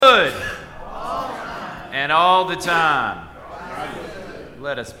and all the time.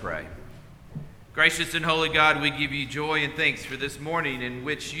 Let us pray. Gracious and holy God, we give you joy and thanks for this morning in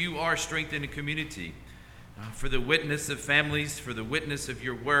which you are strengthening a community, for the witness of families, for the witness of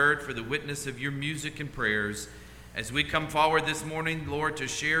your word, for the witness of your music and prayers. As we come forward this morning, Lord, to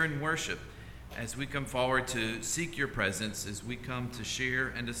share and worship, as we come forward to seek your presence, as we come to share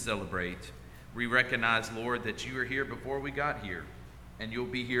and to celebrate, we recognize, Lord, that you are here before we got here, and you'll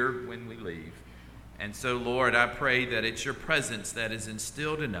be here when we leave. And so, Lord, I pray that it's your presence that is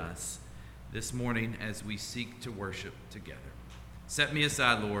instilled in us this morning as we seek to worship together. Set me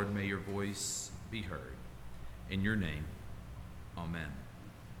aside, Lord. May your voice be heard. In your name, amen.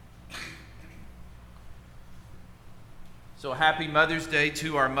 So happy Mother's Day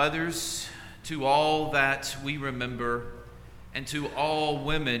to our mothers, to all that we remember, and to all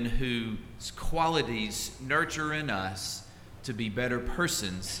women whose qualities nurture in us to be better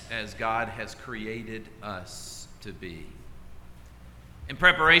persons as God has created us to be. In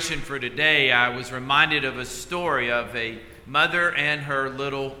preparation for today, I was reminded of a story of a mother and her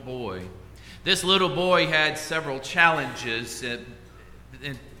little boy. This little boy had several challenges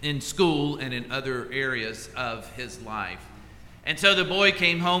in school and in other areas of his life. And so the boy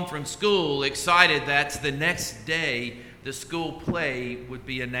came home from school excited that the next day the school play would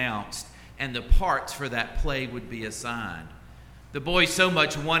be announced and the parts for that play would be assigned. The boy so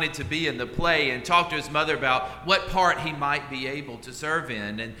much wanted to be in the play and talked to his mother about what part he might be able to serve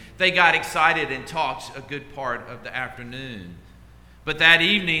in. And they got excited and talked a good part of the afternoon. But that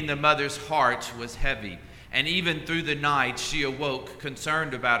evening, the mother's heart was heavy. And even through the night, she awoke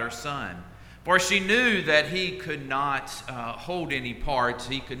concerned about her son. For she knew that he could not hold any parts.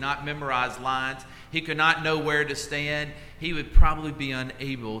 He could not memorize lines. He could not know where to stand. He would probably be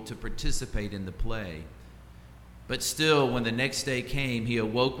unable to participate in the play. But still, when the next day came, he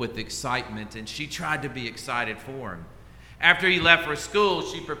awoke with excitement, and she tried to be excited for him. After he left for school,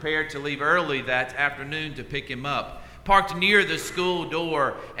 she prepared to leave early that afternoon to pick him up, parked near the school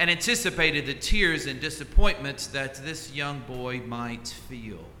door, and anticipated the tears and disappointments that this young boy might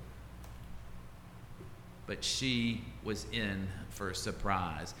feel. But she was in for a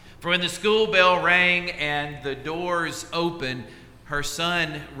surprise. For when the school bell rang and the doors opened, her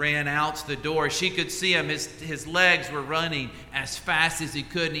son ran out the door. She could see him. His legs were running as fast as he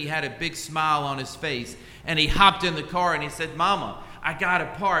could, and he had a big smile on his face. And he hopped in the car and he said, "Mama, I got a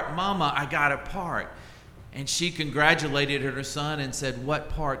part. Mama, I got a part." And she congratulated her son and said, "What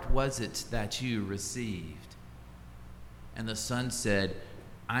part was it that you received?" And the son said,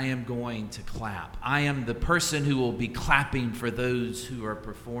 "I am going to clap. I am the person who will be clapping for those who are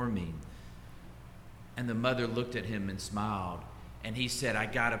performing." And the mother looked at him and smiled. And he said, "I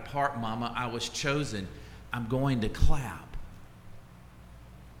got a part, Mama. I was chosen. I'm going to clap."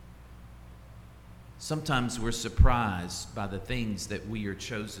 Sometimes we're surprised by the things that we are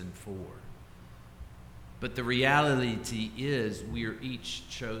chosen for. But the reality is we are each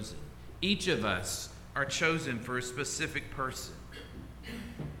chosen. Each of us are chosen for a specific person.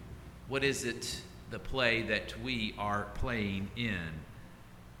 What is it, the play that we are playing in?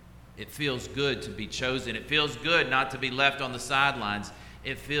 It feels good to be chosen. It feels good not to be left on the sidelines.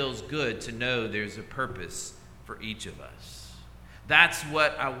 It feels good to know there's a purpose for each of us. That's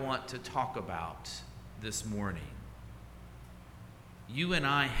what I want to talk about this morning. You and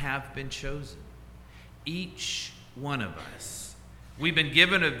I have been chosen. Each one of us. We've been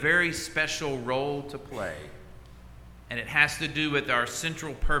given a very special role to play. And it has to do with our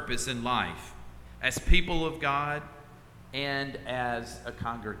central purpose in life as people of God and as a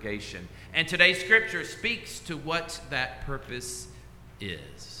congregation. And today's scripture speaks to what that purpose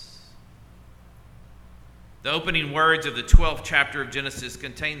is. The opening words of the 12th chapter of Genesis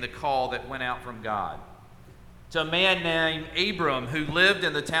contain the call that went out from God to a man named Abram who lived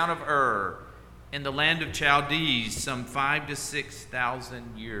in the town of Ur in the land of Chaldees some 5,000 to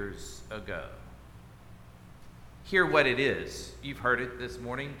 6,000 years ago. Hear what it is. You've heard it this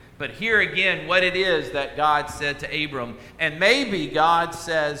morning, but hear again what it is that God said to Abram, and maybe God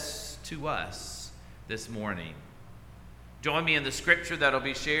says to us this morning. Join me in the scripture that will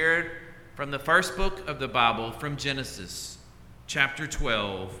be shared from the first book of the Bible, from Genesis, chapter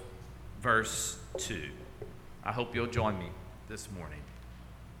 12, verse 2. I hope you'll join me this morning.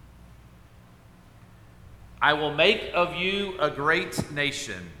 "I will make of you a great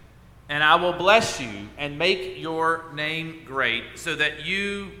nation, and I will bless you and make your name great so that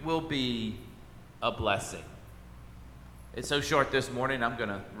you will be a blessing." It's so short this morning, I'm going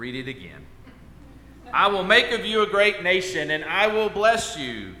to read it again. "I will make of you a great nation, and I will bless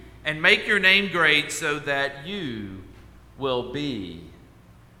you and make your name great so that you will be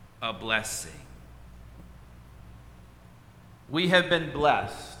a blessing." We have been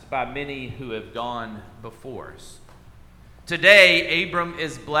blessed by many who have gone before us. Today, Abram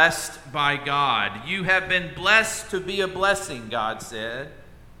is blessed by God. You have been blessed to be a blessing, God said.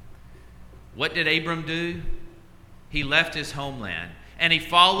 What did Abram do? He left his homeland and he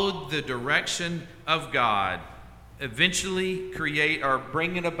followed the direction of God, eventually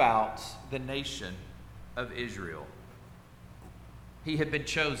bringing about the nation of Israel. He had been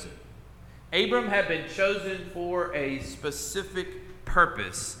chosen. Abram had been chosen for a specific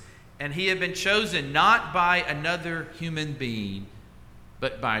purpose, and he had been chosen not by another human being,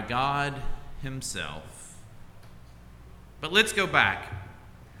 but by God himself. But let's go back.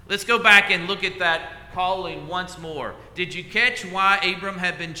 Let's go back and look at that calling once more. Did you catch why Abram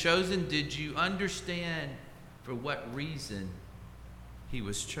had been chosen? Did you understand for what reason he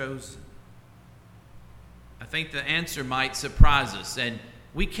was chosen? I think the answer might surprise us, and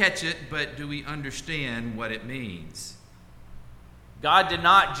we catch it, but do we understand what it means? God did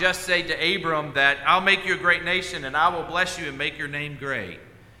not just say to Abram that I'll make you a great nation and I will bless you and make your name great.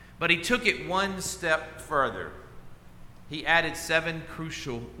 But he took it one step further. He added 7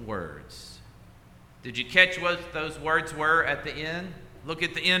 crucial words. Did you catch what those words were at the end? Look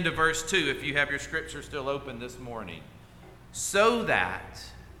at the end of verse 2 if you have your scripture still open this morning. So that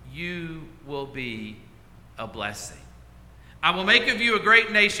you will be a blessing. I will make of you a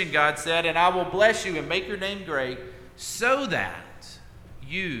great nation, God said, and I will bless you and make your name great, so that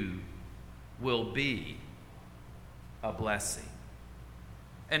you will be a blessing.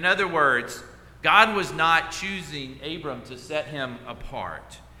 In other words, God was not choosing Abram to set him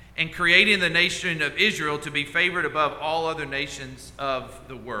apart and creating the nation of Israel to be favored above all other nations of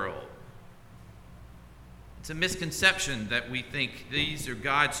the world. It's a misconception that we think these are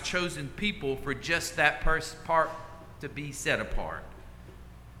God's chosen people for just that part to be set apart.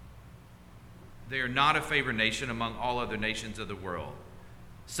 They are not a favored nation among all other nations of the world.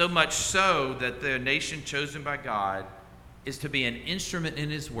 So much so that the nation chosen by God is to be an instrument in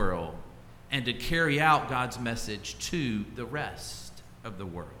his world and to carry out God's message to the rest of the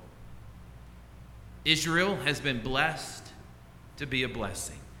world. Israel has been blessed to be a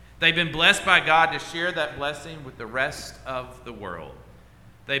blessing. They've been blessed by God to share that blessing with the rest of the world.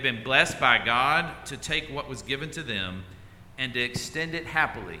 They've been blessed by God to take what was given to them and to extend it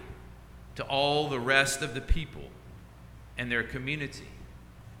happily to all the rest of the people and their community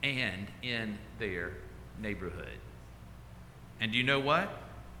and in their neighborhood. And you know what?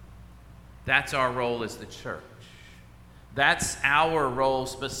 That's our role as the church. That's our role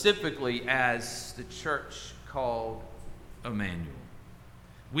specifically as the church called Emmanuel.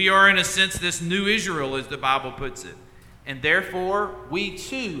 We are, in a sense, this new Israel, as the Bible puts it. And therefore, we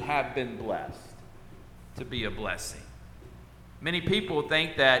too have been blessed to be a blessing. Many people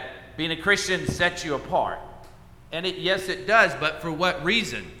think that being a Christian sets you apart. And yes, it does, but for what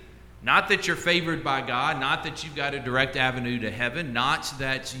reason? Not that you're favored by God, not that you've got a direct avenue to heaven, not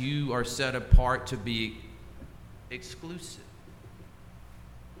that you are set apart to be exclusive.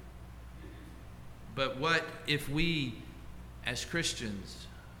 But what if we, as Christians,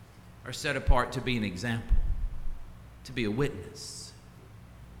 are set apart to be an example, to be a witness,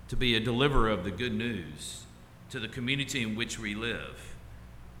 to be a deliverer of the good news to the community in which we live,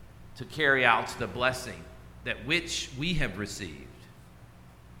 to carry out the blessing that which we have received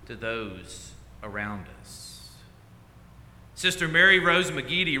to those around us. Sister Mary Rose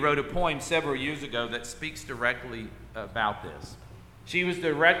McGeady wrote a poem several years ago that speaks directly about this. She was the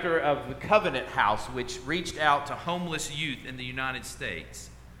director of the Covenant House, which reached out to homeless youth in the United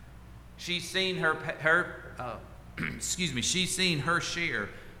States. She's seen she's seen her share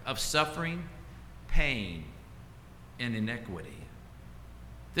of suffering, pain, and inequity.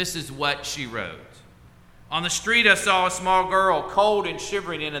 This is what she wrote. On the street, I saw a small girl, cold and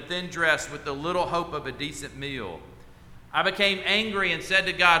shivering in a thin dress with the little hope of a decent meal. I became angry and said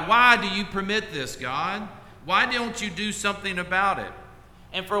to God, "Why do you permit this, God? Why don't you do something about it?"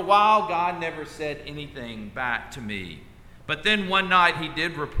 And for a while, God never said anything back to me. But then one night he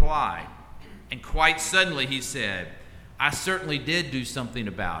did reply. And quite suddenly he said, "I certainly did do something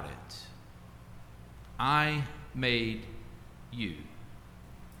about it. I made you.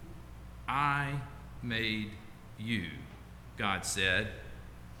 I made you," God said.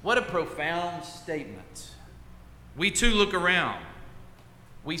 What a profound statement. We too look around.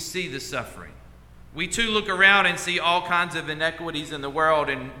 We see the suffering. We too look around and see all kinds of inequities in the world,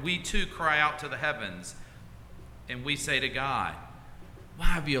 and we too cry out to the heavens. And we say to God, "Why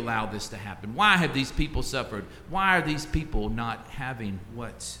have you allowed this to happen? Why have these people suffered? Why are these people not having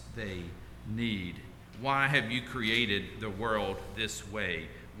what they need? Why have you created the world this way?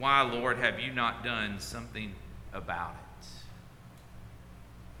 Why, Lord, have you not done something about it?"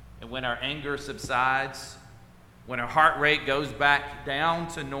 and when our anger subsides, when our heart rate goes back down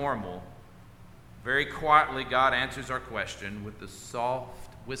to normal, very quietly God answers our question with the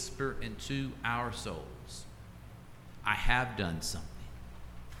soft whisper into our souls, I have done something.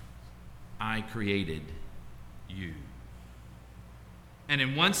 I created you. And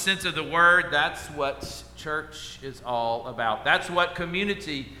in one sense of the word, that's what church is all about. That's what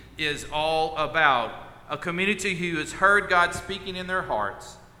community is all about. A community who has heard God speaking in their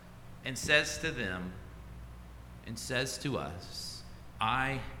hearts and says to them and says to us,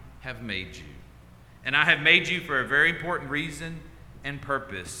 I have made you. And I have made you for a very important reason and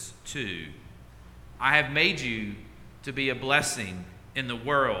purpose too. I have made you to be a blessing in the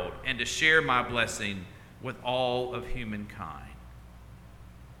world and to share my blessing with all of humankind.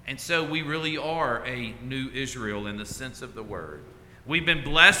 And so we really are a new Israel in the sense of the word. We've been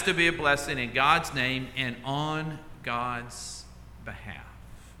blessed to be a blessing in God's name and on God's behalf.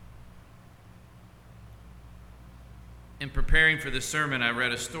 In preparing for this sermon, I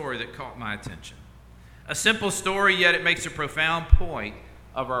read a story that caught my attention. A simple story, yet it makes a profound point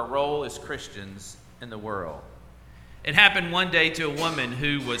of our role as Christians in the world. It happened one day to a woman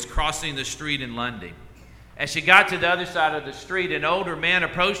who was crossing the street in London. As she got to the other side of the street, an older man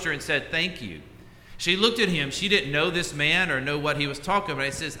approached her and said, "Thank you." She looked at him. She didn't know this man or know what he was talking about.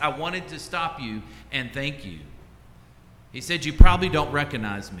 He says, "I wanted to stop you and thank you." He said, "You probably don't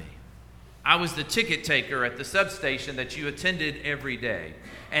recognize me. I was the ticket taker at the substation that you attended every day.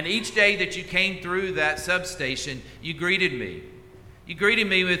 And each day that you came through that substation, you greeted me. You greeted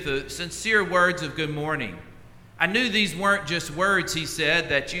me with the sincere words of good morning. I knew these weren't just words," he said,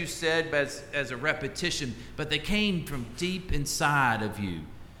 "that you said as a repetition, but they came from deep inside of you.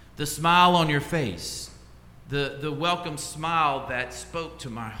 The smile on your face, the welcome smile that spoke to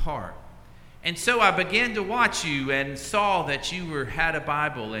my heart. And so I began to watch you and saw that you had a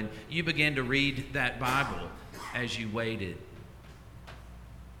Bible, and you began to read that Bible as you waited.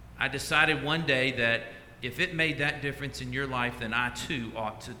 I decided one day that if it made that difference in your life, then I too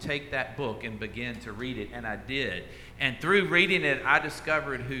ought to take that book and begin to read it, and I did. And through reading it, I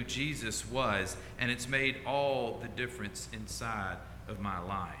discovered who Jesus was, and it's made all the difference inside of my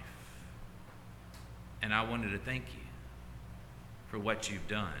life. And I wanted to thank you for what you've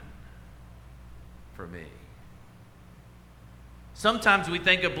done for me." Sometimes we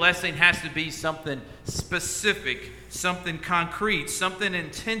think a blessing has to be something specific, something concrete, something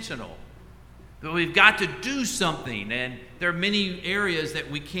intentional. But we've got to do something, and there are many areas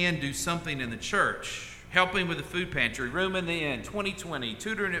that we can do something in the church. Helping with the food pantry, Room in the Inn, 2020,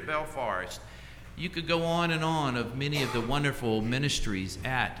 tutoring at Belfast. You could go on and on of many of the wonderful ministries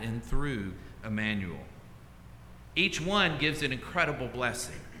at and through Emmanuel. Each one gives an incredible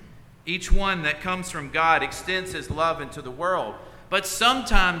blessing. Each one that comes from God extends his love into the world. But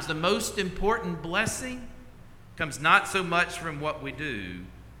sometimes the most important blessing comes not so much from what we do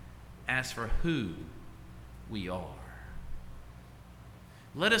as for who we are.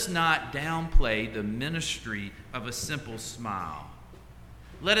 Let us not downplay the ministry of a simple smile.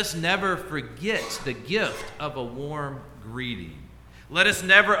 Let us never forget the gift of a warm greeting. Let us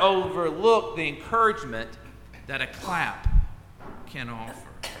never overlook the encouragement that a clap can offer.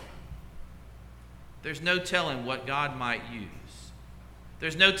 There's no telling what God might use.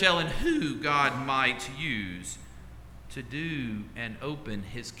 There's no telling who God might use to do and open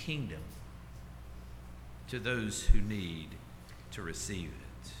his kingdom to those who need to receive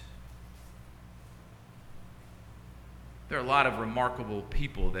it. There are a lot of remarkable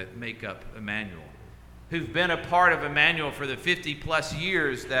people that make up Emmanuel, who've been a part of Emmanuel for the 50 plus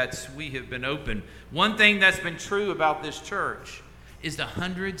years that we have been open. One thing that's been true about this church is the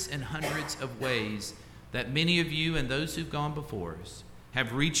hundreds and hundreds of ways that many of you and those who've gone before us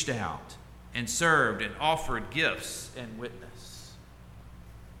have reached out and served and offered gifts and witness.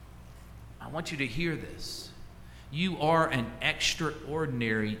 I want you to hear this. You are an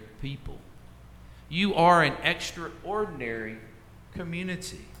extraordinary people. You are an extraordinary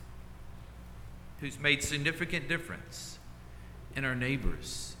community who's made significant difference in our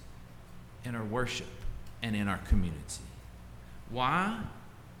neighbors, in our worship, and in our community. Why?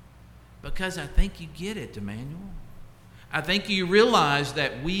 Because I think you get it, Emmanuel. I think you realize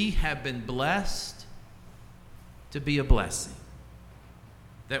that we have been blessed to be a blessing.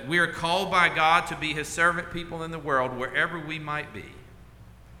 That we are called by God to be his servant people in the world wherever we might be.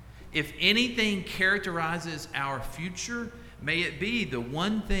 If anything characterizes our future, may it be the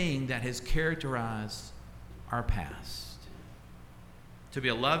one thing that has characterized our past. To be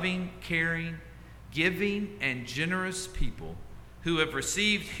a loving, caring, giving, and generous people who have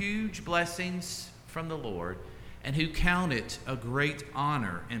received huge blessings from the Lord and who count it a great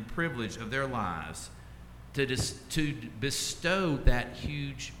honor and privilege of their lives to bestow that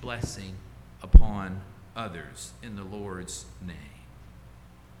huge blessing upon others in the Lord's name.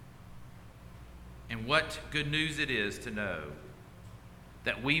 And what good news it is to know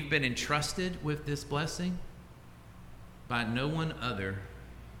that we've been entrusted with this blessing by no one other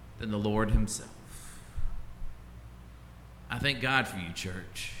than the Lord himself. I thank God for you,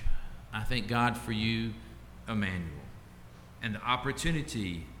 church. I thank God for you, Emmanuel, and the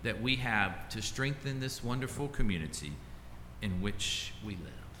opportunity that we have to strengthen this wonderful community in which we live.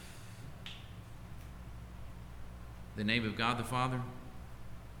 In the name of God the Father,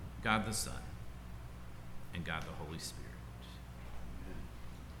 God the Son, and God the Holy Spirit.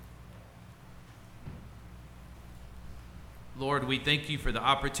 Lord, we thank you for the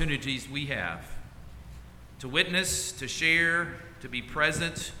opportunities we have to witness, to share, to be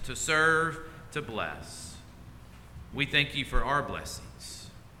present, to serve, to bless. We thank you for our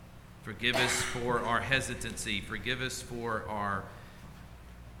blessings. Forgive us for our hesitancy. Forgive us for our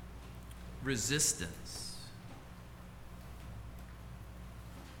resistance.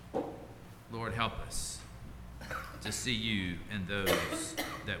 Lord, help us to see you and those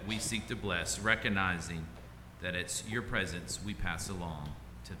that we seek to bless, recognizing that it's your presence we pass along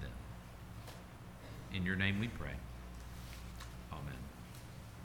to them. In your name we pray.